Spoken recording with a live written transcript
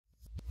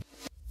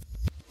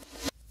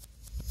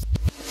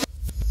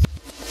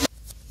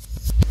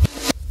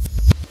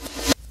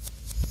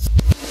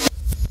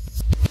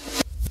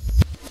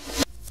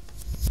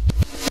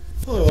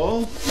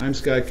I'm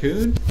Scott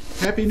Coon.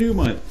 Happy New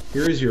Month.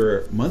 Here is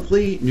your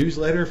monthly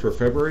newsletter for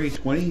February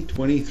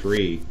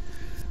 2023.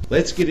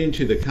 Let's get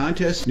into the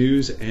contest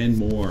news and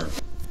more.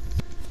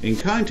 In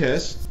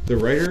contests, the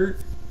Writer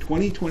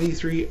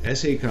 2023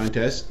 Essay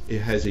Contest, it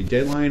has a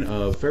deadline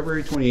of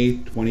February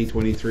 28,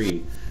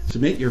 2023.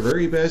 Submit your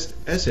very best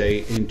essay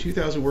in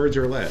 2,000 words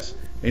or less.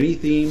 Any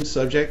theme,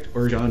 subject,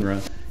 or genre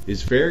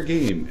is fair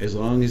game as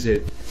long as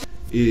it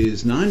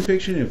is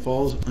nonfiction and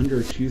falls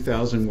under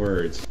 2,000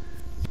 words.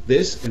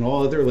 This and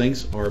all other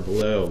links are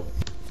below.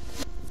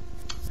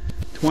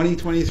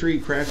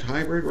 2023 Craft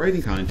Hybrid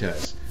Writing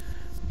Contest.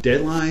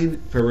 Deadline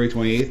February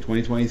 28th,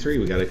 2023.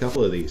 We got a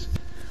couple of these.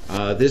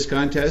 This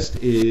contest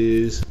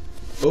is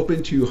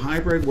open to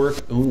hybrid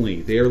work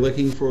only. They are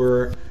looking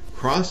for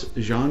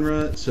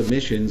cross-genre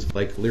submissions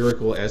like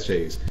lyrical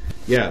essays.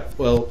 Yeah,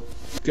 well,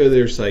 go to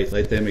their site,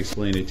 let them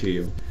explain it to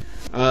you.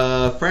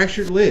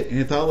 Fractured Lit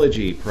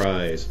Anthology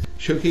Prize,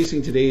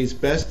 showcasing today's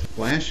best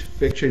flash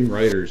fiction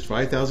writers.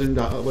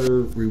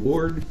 $5,000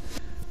 reward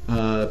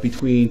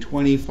between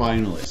 20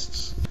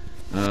 finalists.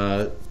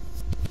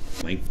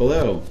 Link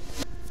below.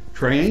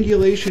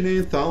 Triangulation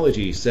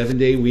Anthology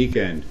 7-day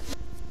weekend.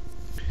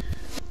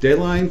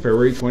 Deadline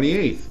February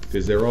 28th,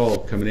 because they're all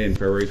coming in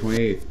February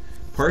 28th.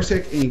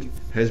 Parsec Inc.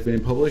 has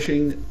been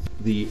publishing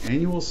the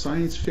annual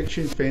science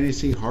fiction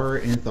fantasy horror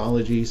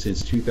anthology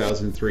since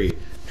 2003.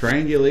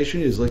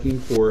 Triangulation is looking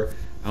for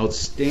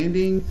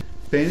outstanding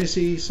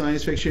fantasy,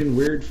 science fiction,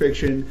 weird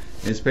fiction,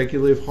 and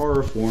speculative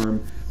horror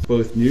form,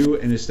 both new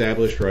and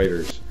established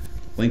writers.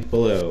 Link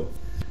below.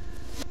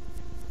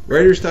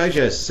 Writer's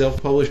Digest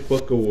Self-Published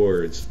Book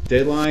Awards.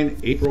 Deadline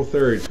April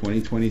 3rd,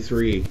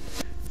 2023.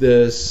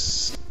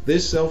 This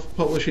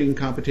self-publishing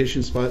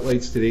competition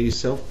spotlights today's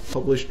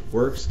self-published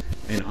works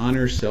and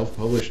honors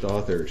self-published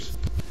authors.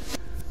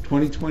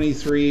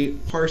 2023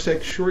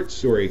 Parsec Short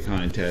Story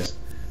Contest.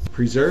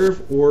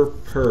 Preserve or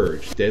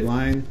Purge.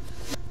 Deadline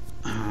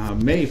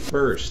May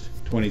 1st,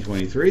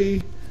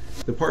 2023.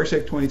 The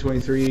Parsec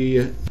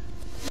 2023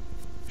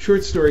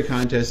 Short Story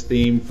Contest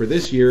theme for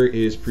this year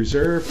is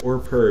Preserve or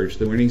Purge.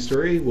 The winning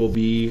story will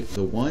be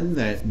the one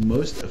that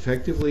most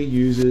effectively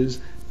uses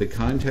the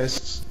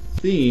contest's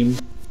theme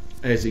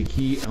as a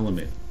key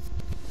element.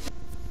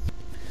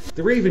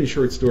 The Raven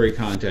Short Story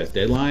Contest.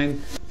 Deadline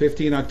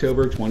 15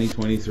 October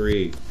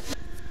 2023.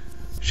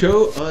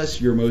 Show us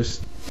your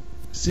most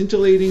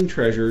scintillating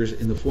treasures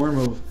in the form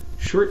of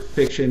short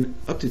fiction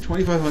up to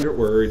 2,500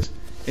 words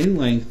in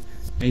length,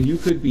 and you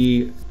could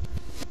be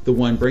the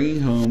one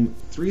bringing home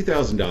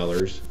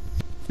 $3,000.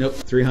 Nope,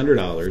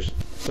 $300.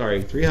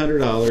 Sorry,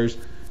 $300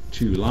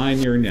 to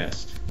line your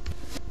nest.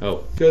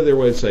 Oh, go to their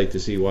website to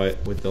see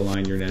what the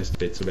line your nest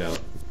bit's about.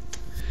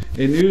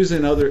 In news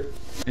and other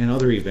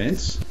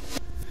events,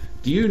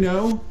 do you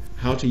know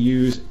how to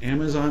use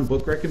Amazon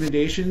book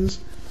recommendations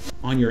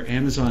on your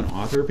Amazon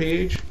author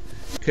page?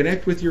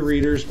 Connect with your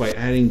readers by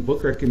adding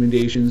book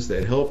recommendations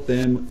that help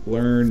them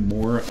learn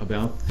more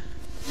about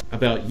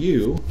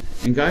you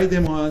and guide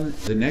them on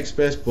the next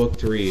best book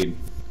to read.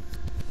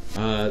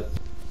 I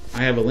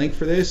have a link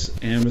for this.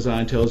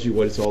 Amazon tells you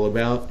what it's all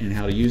about and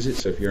how to use it,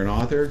 so if you're an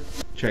author,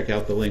 check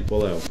out the link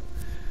below.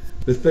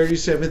 The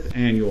 37th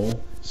Annual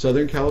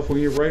Southern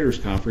California Writers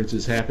Conference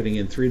is happening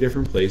in 3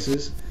 different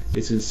places.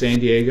 It's in San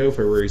Diego,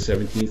 February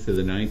 17th to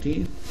the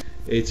 19th.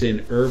 It's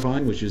in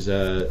Irvine, which is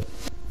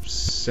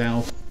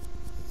southwest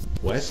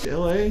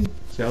LA,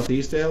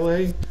 southeast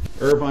LA.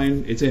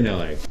 Irvine, it's in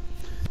LA.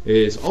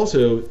 It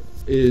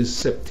is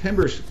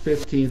September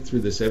 15th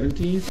through the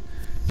 17th,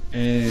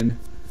 and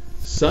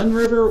Sun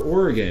River,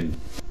 Oregon,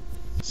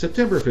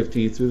 September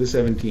 15th through the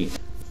 17th.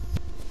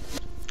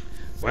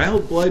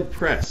 Wyldblood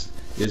Press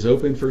is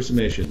open for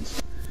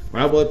submissions.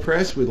 Wyldblood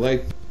Press would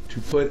like to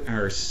put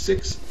out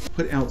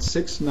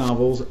 6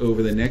 novels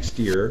over the next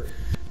year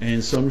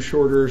and some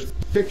shorter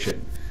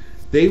fiction.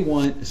 They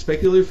want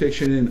speculative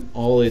fiction in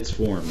all its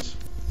forms.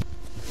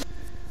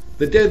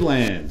 The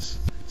Deadlands.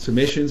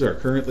 Submissions are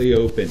currently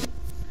open.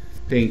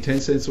 Paying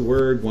 10 cents a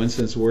word, 1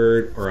 cent a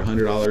word, or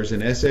 $100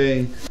 an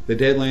essay. The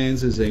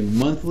Deadlands is a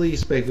monthly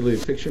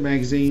speculative fiction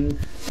magazine.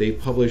 They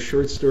publish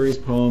short stories,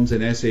 poems,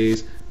 and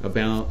essays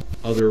about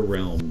other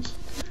realms.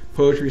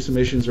 Poetry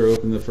submissions are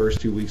open the first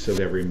 2 weeks of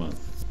every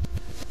month.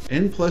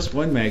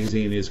 N+1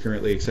 Magazine is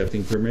currently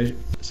accepting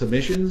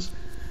submissions.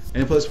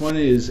 N+1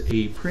 is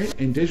a print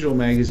and digital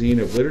magazine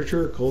of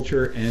literature,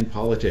 culture, and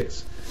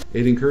politics.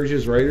 It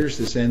encourages writers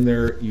to send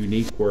their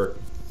unique work.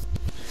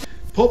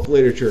 Pulp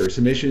Literature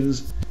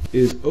submissions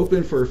is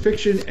open for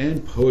fiction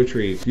and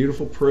poetry.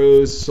 Beautiful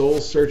prose,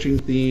 soul-searching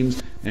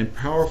themes, and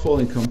powerful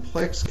and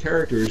complex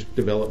characters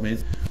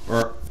development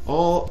are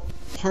all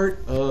part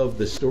of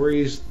the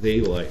stories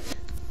they like.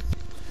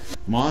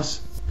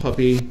 Moss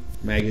Puppy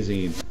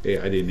Magazine.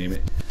 I didn't name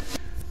it.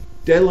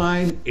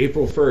 Deadline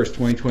April 1st,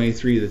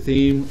 2023. The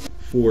theme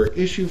for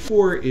issue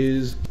 4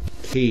 is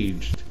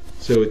Caged.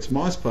 So it's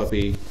Moss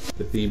Puppy.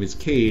 The theme is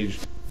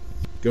Caged.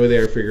 Go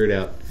there, figure it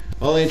out.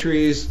 All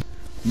entries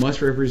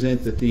must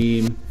represent the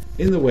theme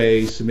in the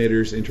way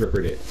submitters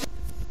interpret it.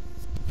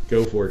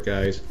 Go for it,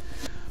 guys.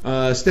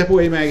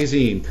 StepAway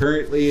Magazine,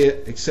 currently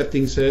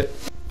accepting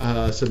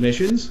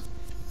submissions.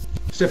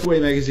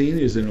 StepAway Magazine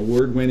is an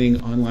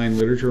award-winning online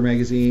literature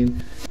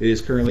magazine. It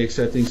is currently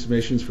accepting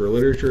submissions for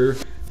literature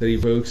that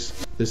evokes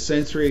the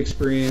sensory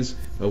experience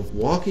of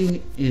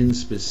walking in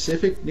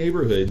specific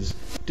neighborhoods,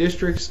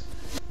 districts,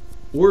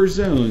 or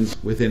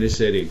zones within a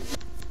city.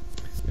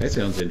 That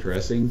sounds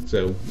interesting.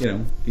 So,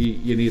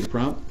 you need a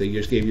prompt. They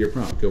just gave you a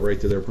prompt. Go right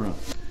to their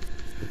prompt.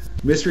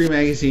 Mystery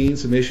Magazine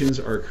submissions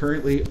are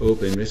currently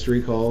open.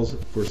 Mystery calls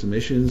for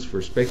submissions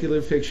for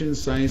speculative fiction,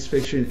 science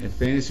fiction, and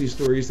fantasy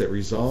stories that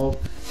revolve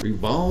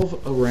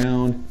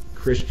around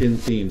Christian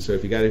themes. So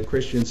if you got a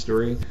Christian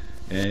story,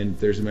 and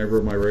there's a member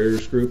of my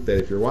writers group that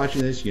if you're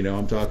watching this, you know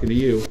I'm talking to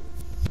you.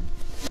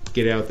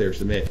 Get out there,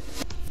 submit.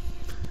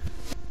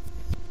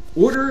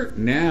 Order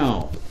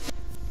now.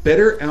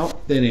 Better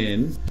Out Than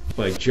In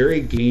by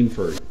Gerry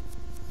Gainford,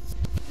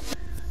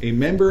 a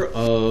member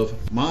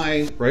of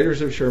my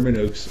Writers of Sherman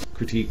Oaks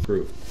critique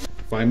group.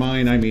 By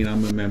mine, I mean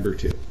I'm a member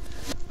too.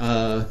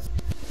 It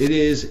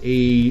is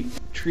a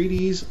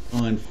treatise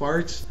on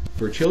farts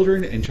for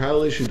children and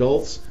childish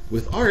adults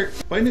with art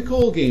by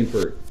Nicole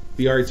Gainford.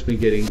 The art's been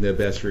getting the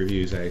best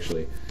reviews,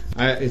 actually.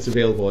 It's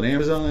available on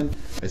Amazon.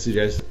 I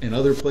suggest in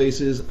other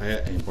places,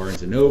 in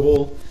Barnes &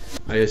 Noble.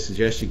 I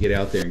suggest you get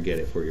out there and get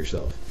it for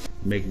yourself.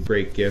 Make a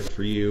great gift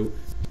for you,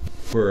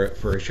 for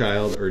a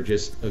child, or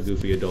just a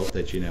goofy adult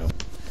that you know.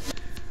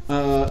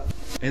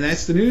 And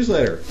that's the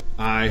newsletter.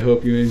 I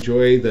hope you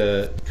enjoy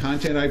the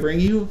content I bring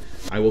you.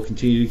 I will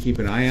continue to keep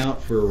an eye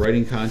out for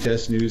writing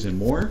contest news and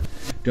more.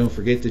 Don't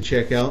forget to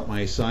check out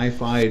my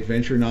sci-fi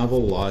adventure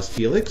novel, Lost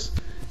Helix.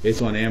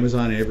 It's on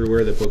Amazon and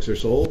everywhere that books are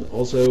sold.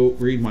 Also,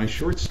 read my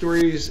short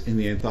stories in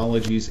the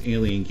anthology's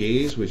Alien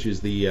Gaze, which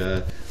is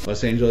the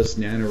Los Angeles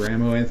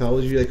NaNoWriMo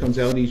anthology that comes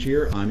out each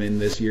year. I'm in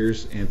this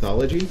year's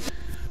anthology.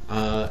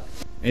 And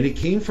it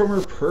came from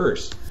her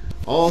purse.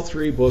 All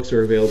 3 books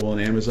are available on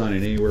Amazon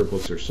and anywhere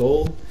books are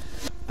sold.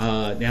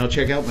 Now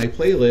check out my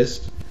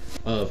playlist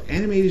of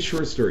animated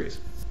short stories.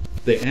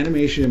 The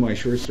animation in my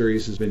short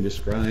stories has been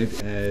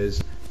described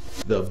as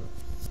the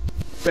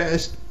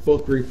best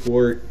book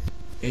report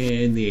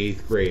in the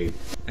 8th grade.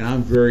 And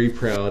I'm very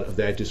proud of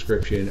that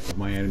description of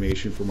my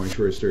animation for my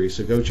short stories.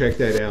 So go check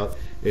that out.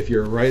 If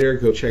you're a writer,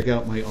 go check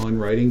out my on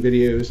writing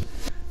videos.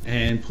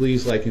 And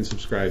please like and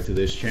subscribe to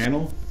this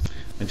channel.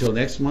 Until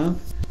next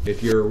month,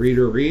 if you're a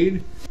reader,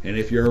 read. And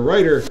if you're a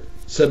writer,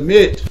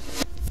 submit.